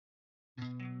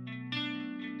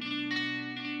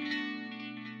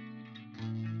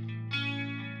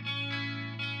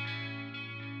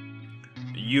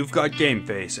You've got Game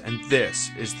Face, and this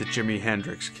is the Jimi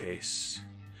Hendrix case.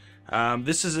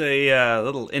 This is a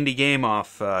little indie game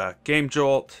off Game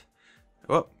Jolt.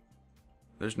 Oh,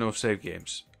 there's no save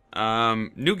games.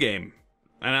 New game,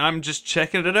 and I'm just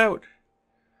checking it out.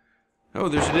 Oh,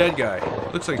 there's a dead guy.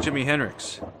 Looks like Jimi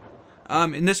Hendrix.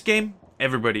 In this game,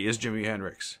 everybody is Jimi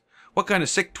Hendrix. What kind of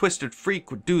sick, twisted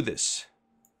freak would do this?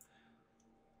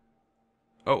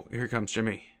 Oh, here comes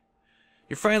Jimi.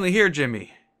 You're finally here, Jimi.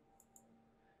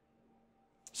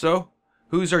 So,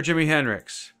 who's our Jimi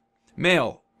Hendrix?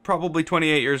 Male, probably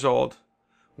 28 years old.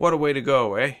 What a way to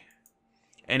go, eh?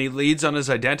 Any leads on his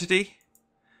identity?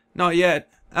 Not yet.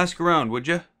 Ask around, would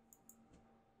you?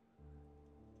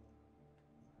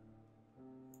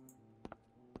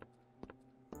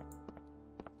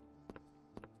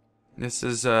 This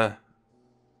is, I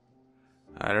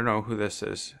don't know who this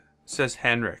is. It says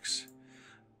Hendrix.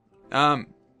 Okay,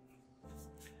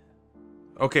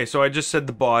 so I just said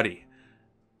the body.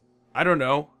 I don't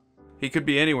know. He could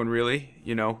be anyone, really.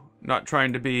 You know, not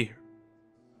trying to be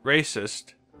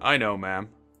racist. I know, ma'am.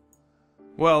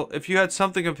 Well, if you had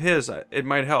something of his, it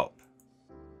might help.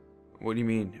 What do you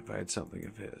mean, if I had something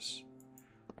of his?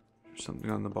 There's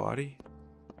something on the body?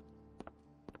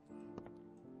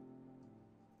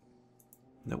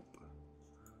 Nope.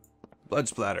 Blood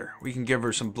splatter. We can give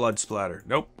her some blood splatter.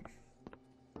 Nope.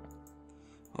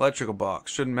 Electrical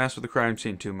box. Shouldn't mess with the crime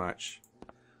scene too much.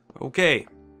 Okay.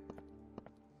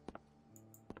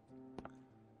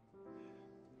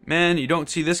 Man, you don't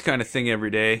see this kind of thing every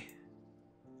day.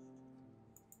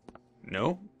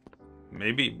 No?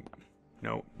 Maybe.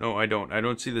 No, I don't. I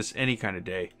don't see this any kind of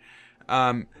day.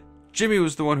 Jimi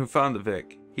was the one who found the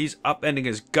Vic. He's upending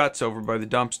his guts over by the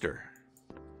dumpster.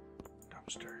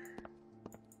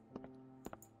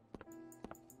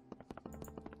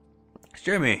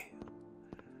 Jimi.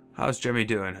 How's Jimi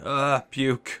doing?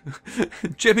 Puke.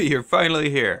 Jimi, you're finally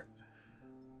here.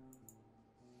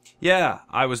 Yeah,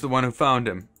 I was the one who found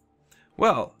him.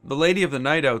 Well, the lady of the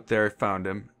night out there found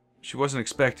him. She wasn't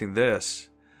expecting this.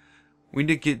 We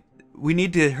need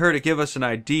her to give us an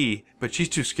ID, but she's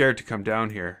too scared to come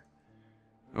down here.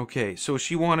 Okay, so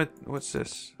she wanted... What's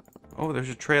this? Oh,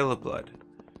 there's a trail of blood.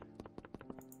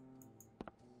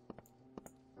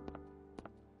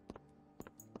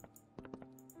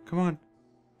 Come on.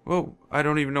 Whoa, I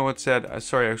don't even know what it said.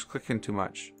 Sorry, I was clicking too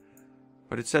much.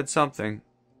 But it said something.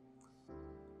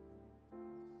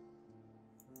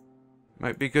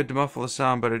 Might be good to muffle the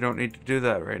sound, but I don't need to do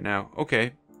that right now.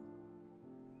 Okay.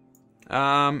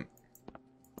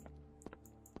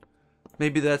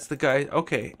 Maybe that's the guy.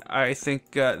 Okay, I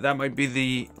think that might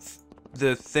be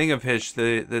the thing of his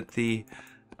that the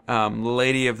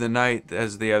lady of the night,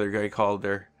 as the other guy called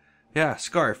her. Yeah,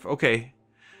 scarf. Okay.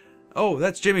 Oh,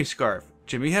 that's Jimi's scarf.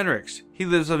 Jimi Hendrix. He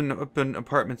lives up in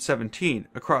apartment 17,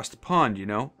 across the pond, you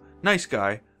know. Nice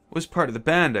guy. Was part of the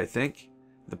band, I think.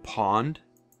 The pond?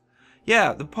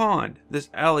 Yeah, the pond. This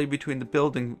alley between the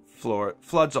building floor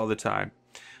floods all the time.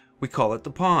 We call it the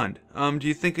pond. Do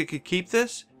you think I could keep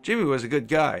this? Jimi was a good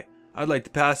guy. I'd like to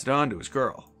pass it on to his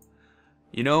girl.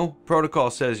 You know,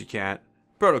 protocol says you can't.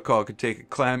 Protocol could take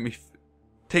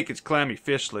its clammy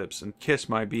fish lips and kiss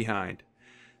my behind.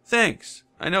 Thanks.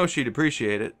 I know she'd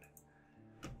appreciate it.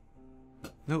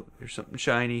 No, there's something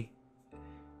shiny.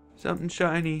 Something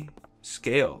shiny.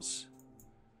 Scales.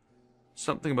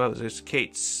 Something about this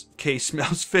case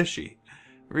smells fishy.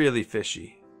 Really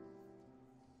fishy.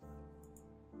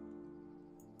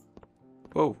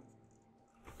 Whoa.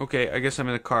 Okay, I guess I'm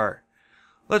in the car.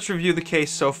 Let's review the case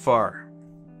so far.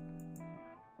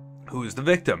 Who's the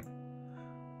victim?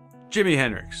 Jimi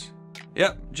Hendrix.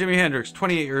 Yep, Jimi Hendrix,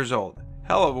 28 years old.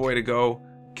 Hell of a way to go.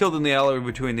 Killed in the alley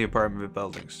between the apartment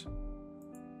buildings.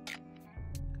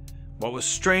 What was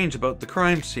strange about the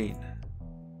crime scene?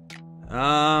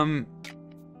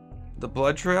 The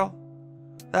blood trail?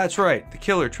 That's right, the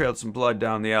killer trailed some blood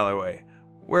down the alleyway.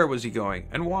 Where was he going,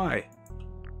 and why?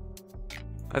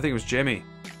 I think it was Jimi.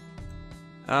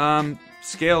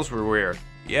 Scales were weird.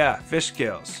 Yeah, fish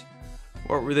scales.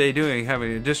 What were they doing,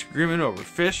 having a disagreement over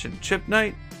fish and chip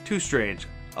night? Too strange.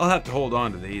 I'll have to hold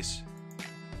on to these.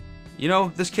 You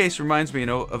know, this case reminds me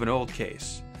of an old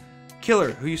case.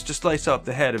 Killer who used to slice up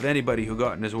the head of anybody who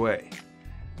got in his way.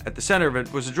 At the center of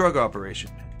it was a drug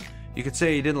operation. You could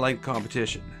say he didn't like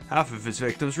competition. Half of his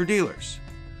victims were dealers.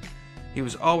 He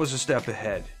was always a step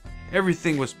ahead.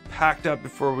 Everything was packed up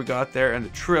before we got there, and the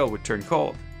trail would turn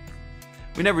cold.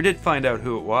 We never did find out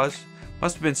who it was.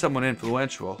 Must have been someone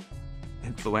influential.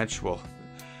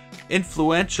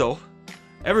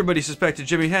 Everybody suspected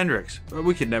Jimi Hendrix, but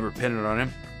we could never pin it on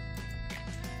him.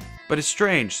 But it's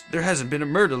strange, there hasn't been a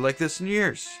murder like this in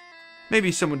years.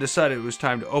 Maybe someone decided it was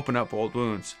time to open up old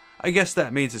wounds. I guess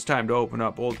that means it's time to open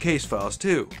up old case files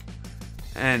too.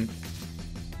 And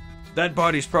that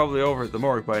body's probably over at the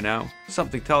morgue by now.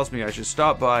 Something tells me I should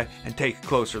stop by and take a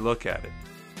closer look at it.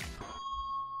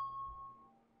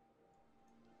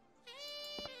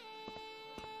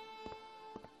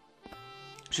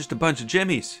 Just a bunch of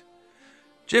Jimmys.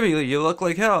 Jimmy, you look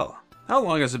like hell. How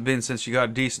long has it been since you got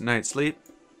a decent night's sleep?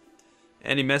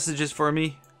 Any messages for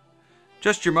me?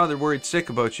 Just your mother worried sick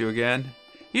about you again.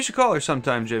 You should call her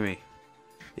sometime, Jimmy.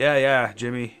 Yeah,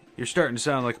 Jimmy. You're starting to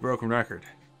sound like a broken record.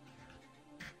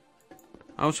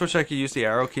 I almost wish I could use the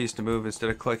arrow keys to move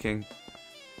instead of clicking.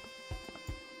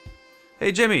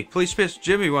 Hey, Jimmy. Police Bitch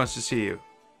Jimmy wants to see you.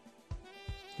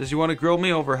 Does he want to grill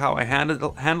me over how I handled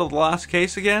the last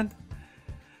case again?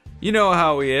 You know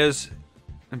how he is,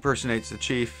 impersonates the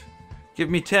chief.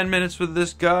 Give me 10 minutes with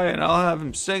this guy and I'll have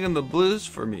him singing the blues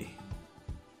for me.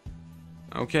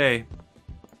 Okay.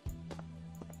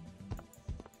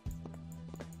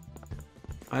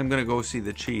 I'm gonna go see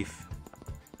the chief.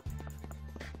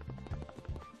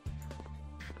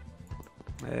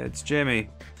 It's Jimmy.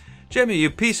 Jimmy, you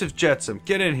piece of jetsam,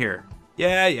 get in here.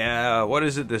 Yeah, what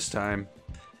is it this time?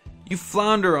 You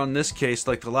flounder on this case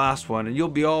like the last one and you'll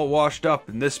be all washed up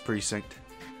in this precinct.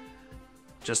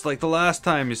 Just like the last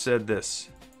time you said this.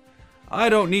 I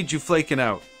don't need you flaking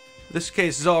out. This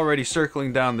case is already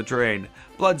circling down the drain.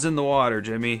 Blood's in the water,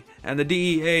 Jimmy, and the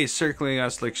DEA is circling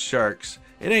us like sharks.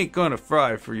 It ain't gonna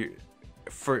fry for you.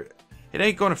 It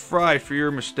ain't gonna fry for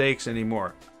your mistakes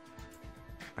anymore.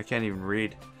 I can't even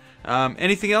read.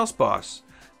 Anything else, boss?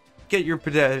 Get your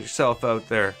pedantic self out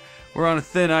there. We're on a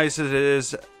thin ice as it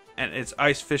is, and it's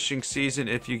ice fishing season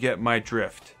if you get my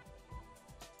drift.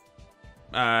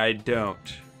 I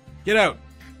don't. Get out!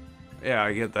 Yeah,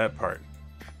 I get that part.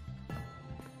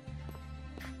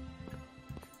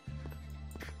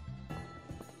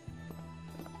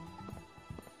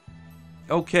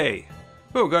 Okay.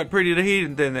 Oh, got pretty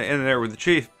heated in there with the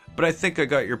chief, but I think I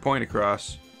got your point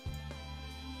across.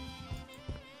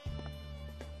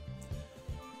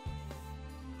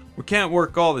 We can't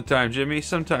work all the time, Jimmy.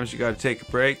 Sometimes you gotta take a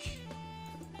break.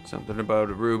 Something about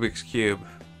a Rubik's Cube.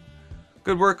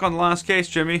 Good work on the last case,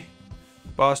 Jimmy.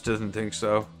 Boss doesn't think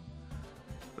so.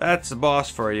 That's the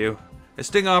boss for you. A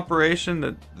sting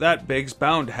operation that big's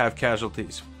bound to have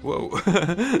casualties. Whoa.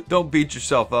 Don't beat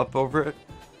yourself up over it.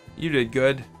 You did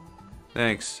good.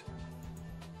 Thanks.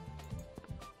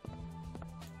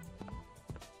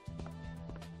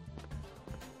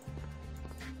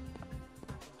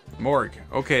 Morgue.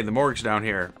 Okay, the morgue's down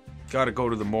here. Gotta go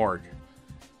to the morgue.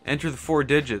 Enter the 4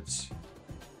 digits.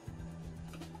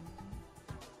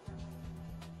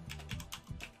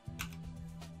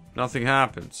 Nothing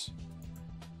happens.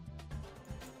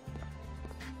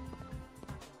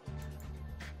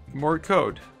 Morgue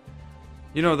code.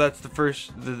 You know that's the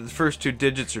first 2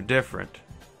 digits are different.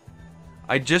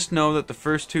 I just know that the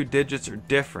first 2 digits are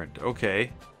different.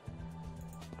 Okay.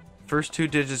 First 2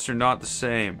 digits are not the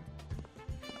same.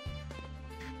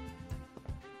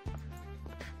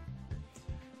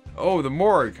 Oh, the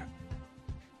morgue.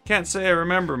 Can't say I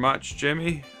remember much,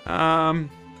 Jimmy. One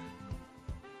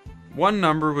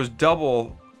number was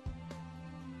double.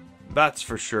 That's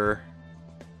for sure.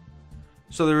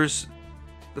 So there was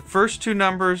the first 2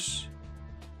 numbers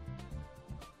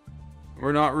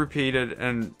were not repeated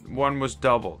and one was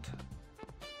doubled.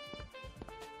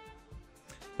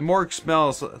 The morgue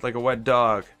smells like a wet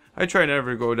dog. I try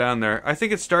never to go down there. I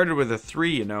think it started with a 3,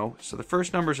 you know. So the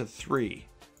first number's a 3.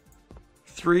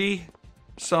 3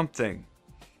 something.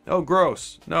 Oh,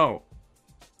 gross. No.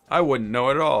 I wouldn't know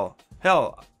at all.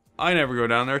 Hell, I never go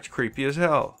down there. It's creepy as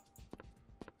hell.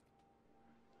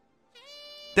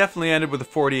 Definitely ended with a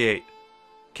 48.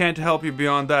 Can't help you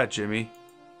beyond that, Jimmy.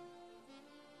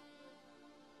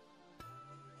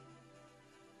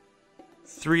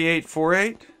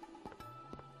 $3848?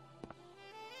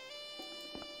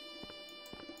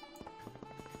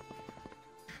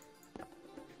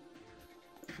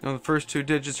 No, the first 2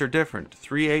 digits are different.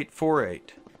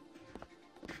 3848.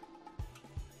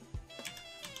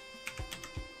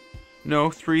 No,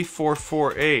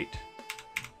 3448.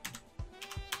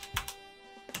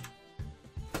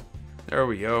 There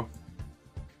we go.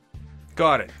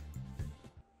 Got it.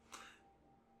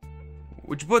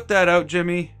 Would you put that out,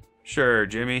 Jimmy? Sure,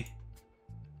 Jimmy.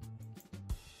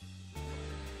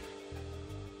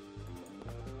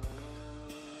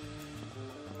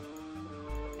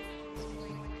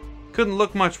 Couldn't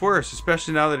look much worse,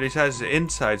 especially now that he has his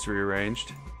insides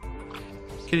rearranged.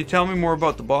 Can you tell me more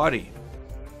about the body?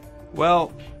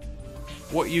 Well,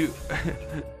 what do you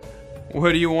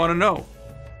want to know?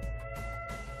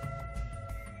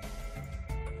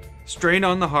 strain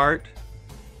on the heart.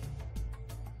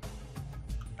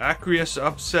 Aqueous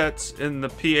upsets in the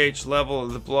pH level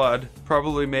of the blood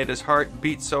probably made his heart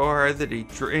beat so hard that he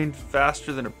drained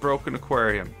faster than a broken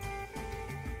aquarium.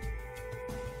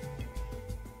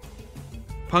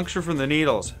 Puncture from the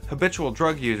needles. Habitual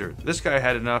drug user. This guy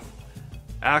had enough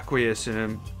aqueous in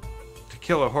him to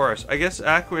kill a horse. I guess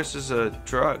aqueous is a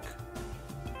drug.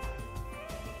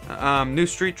 New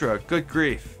street drug. Good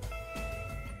grief.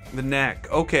 The neck.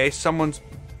 Okay, someone's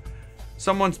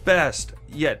best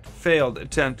yet failed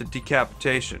attempt at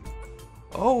decapitation.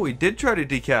 Oh, he did try to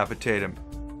decapitate him.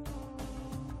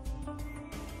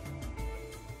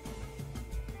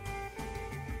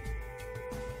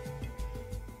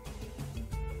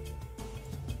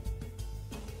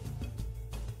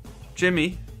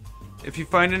 Jimmy, if you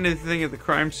find anything at the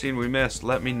crime scene we missed,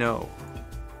 let me know.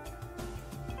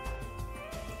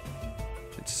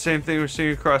 It's the same thing we're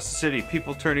seeing across the city.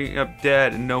 People turning up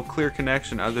dead and no clear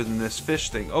connection other than this fish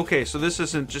thing. Okay, so this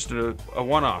isn't just a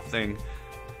one-off thing.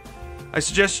 I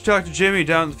suggest you talk to Jimmy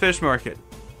down at the fish market.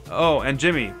 Oh, and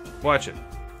Jimmy, watch it.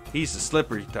 He's the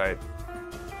slippery type.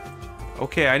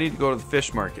 Okay, I need to go to the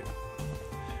fish market.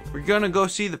 We're gonna go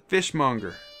see the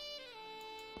fishmonger.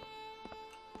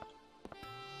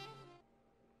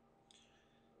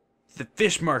 The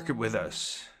fish market with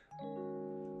us.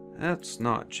 That's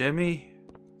not Jimmy.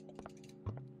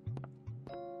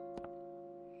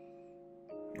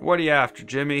 What are you after,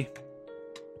 Jimmy?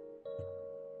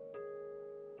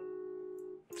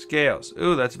 Scales.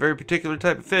 Ooh, that's a very particular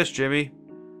type of fish, Jimmy.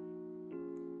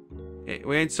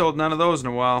 We ain't sold none of those in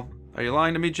a while. Are you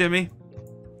lying to me, Jimmy?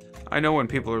 I know when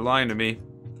people are lying to me.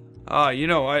 You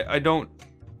know, I don't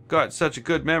got such a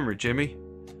good memory, Jimmy.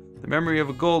 The memory of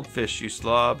a goldfish, you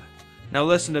slob. Now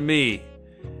listen to me.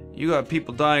 You got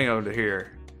people dying out of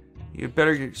here. You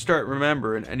better start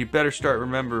remembering, and you better start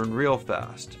remembering real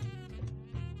fast.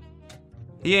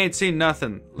 He ain't seen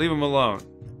nothing. Leave him alone.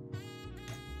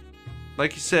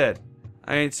 Like you said,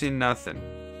 I ain't seen nothing.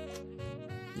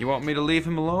 You want me to leave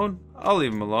him alone? I'll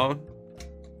leave him alone.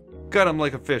 Gut him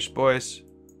like a fish, boys.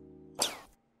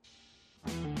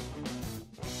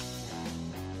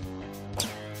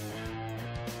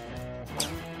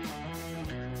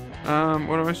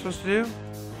 What am I supposed to do?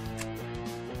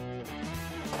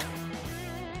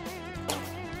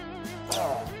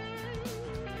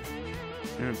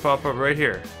 And pop up right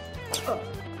here.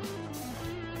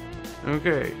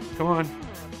 Okay, come on.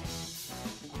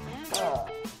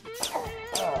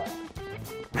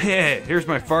 Yeah, here's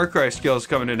my Far Cry skills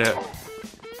coming in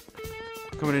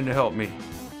to help me.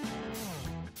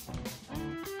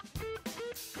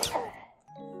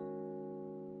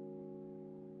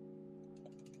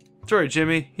 Sorry,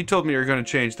 Jimmy. He told me you were going to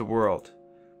change the world.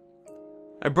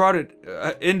 I brought it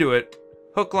into it,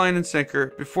 hook, line, and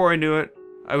sinker. Before I knew it,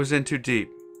 I was in too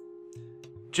deep.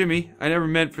 Jimmy, I never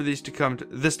meant for these to come to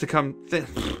this to come.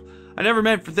 I never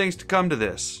meant for things to come to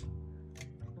this.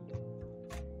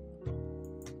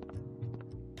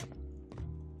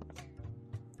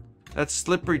 That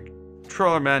slippery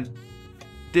trawler man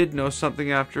did know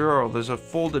something after all. There's a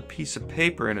folded piece of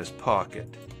paper in his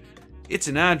pocket. It's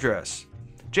an address.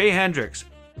 Jimi Hendrix,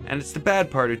 and it's the bad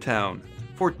part of town.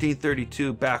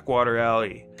 1432 Backwater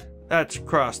Alley. That's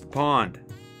across the pond.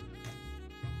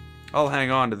 I'll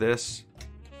hang on to this.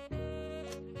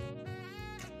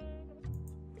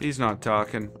 He's not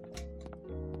talking.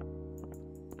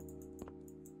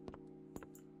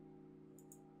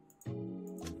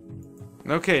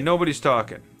 Okay, nobody's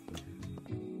talking.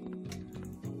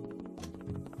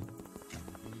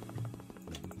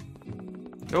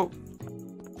 Nope.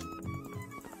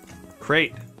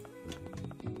 Crate.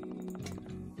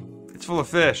 It's full of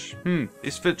fish.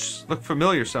 These fish look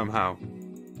familiar somehow.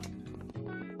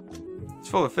 It's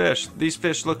full of fish. These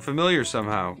fish look familiar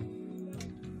somehow.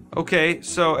 Okay,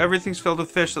 so everything's filled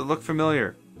with fish that look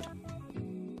familiar.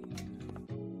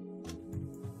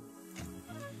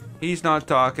 He's not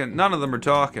talking. None of them are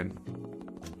talking.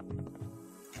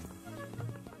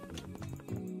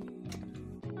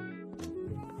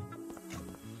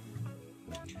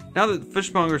 Now that the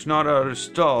fishmonger's not out of his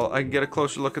stall, I can get a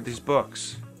closer look at these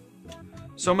books.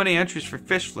 So many entries for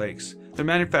fish flakes. They're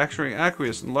manufacturing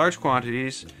aqueous in large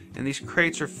quantities, and these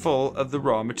crates are full of the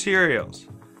raw materials.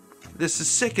 This is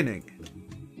sickening.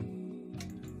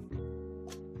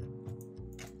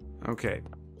 Okay.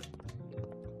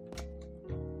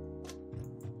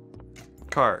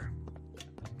 Car.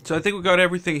 So I think we got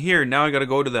everything here. Now I gotta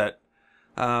go to that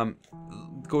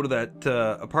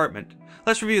apartment.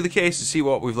 Let's review the case to see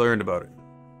what we've learned about it.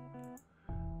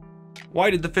 Why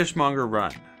did the fishmonger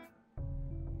run?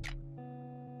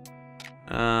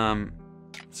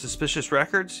 Suspicious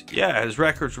records? Yeah, his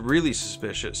records were really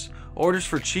suspicious. Orders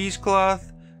for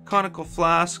cheesecloth, conical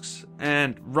flasks,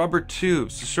 and rubber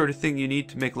tubes, the sort of thing you need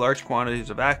to make large quantities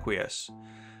of aqueous.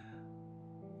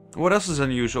 What else is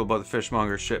unusual about the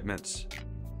fishmonger's shipments?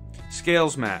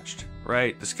 Scales matched.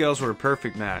 Right, the scales were a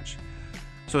perfect match.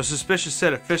 So a suspicious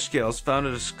set of fish scales found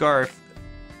in a scarf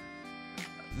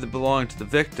that belonged to the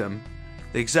victim,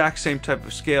 the exact same type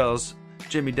of scales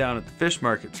Jimmy down at the fish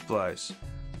market supplies.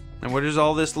 And where does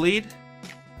all this lead?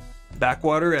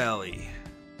 Backwater Alley.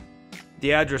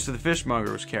 The address of the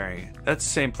fishmonger was carrying. That's the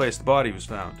same place the body was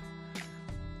found.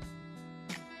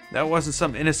 That wasn't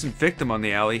some innocent victim on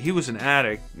the alley. He was an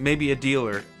addict, maybe a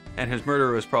dealer, and his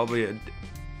murder was probably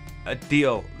a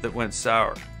deal that went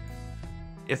sour.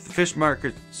 If the fish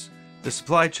market's the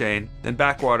supply chain, then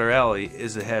Backwater Alley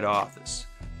is the head office.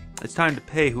 It's time to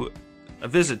pay a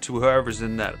visit to whoever's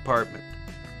in that apartment.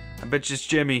 I bet you it's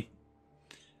Jimmy.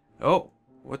 Oh,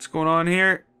 what's going on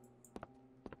here?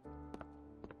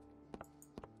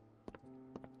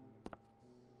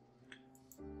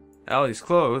 Alley's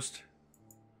closed.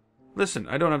 Listen,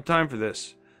 I don't have time for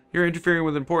this. You're interfering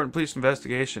with an important police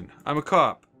investigation. I'm a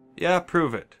cop. Yeah,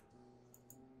 prove it.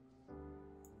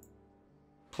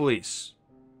 Police.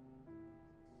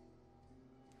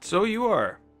 So you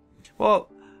are. Well,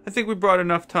 I think we brought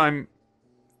enough time.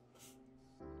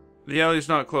 The alley's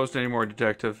not closed anymore,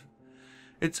 Detective.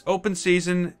 It's open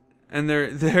season, and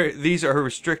these are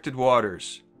restricted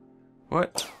waters.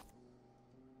 What?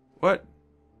 What?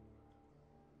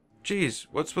 Jeez,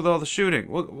 what's with all the shooting?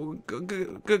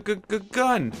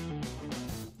 Gun!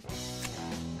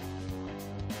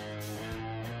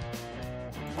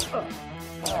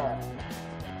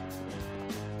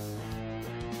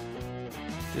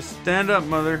 Just stand up,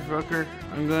 motherfucker.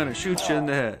 I'm gonna shoot you in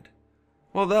the head.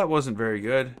 Well, that wasn't very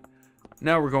good.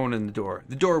 Now we're going in the door.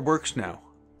 The door works now.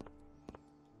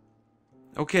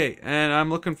 Okay, and I'm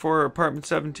looking for apartment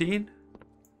 17.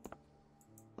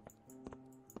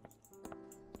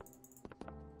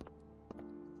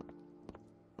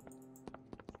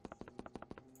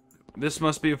 This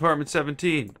must be apartment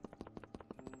 17.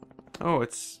 Oh,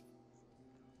 it's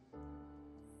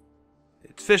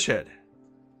Fishhead.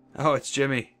 Oh, it's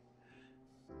Jimmy.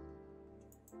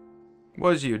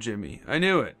 Was you, Jimmy? I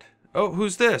knew it. Oh,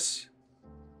 who's this?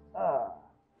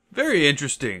 Very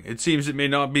interesting. It seems it may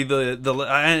not be the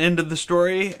end of the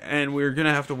story, and we're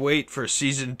gonna have to wait for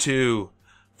season 2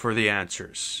 for the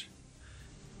answers.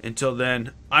 Until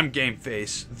then, I'm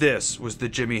Gameface. This was the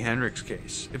Jimi Hendrix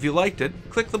case. If you liked it,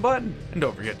 click the button, and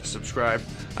don't forget to subscribe.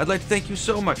 I'd like to thank you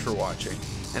so much for watching,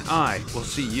 and I will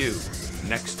see you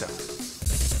next time.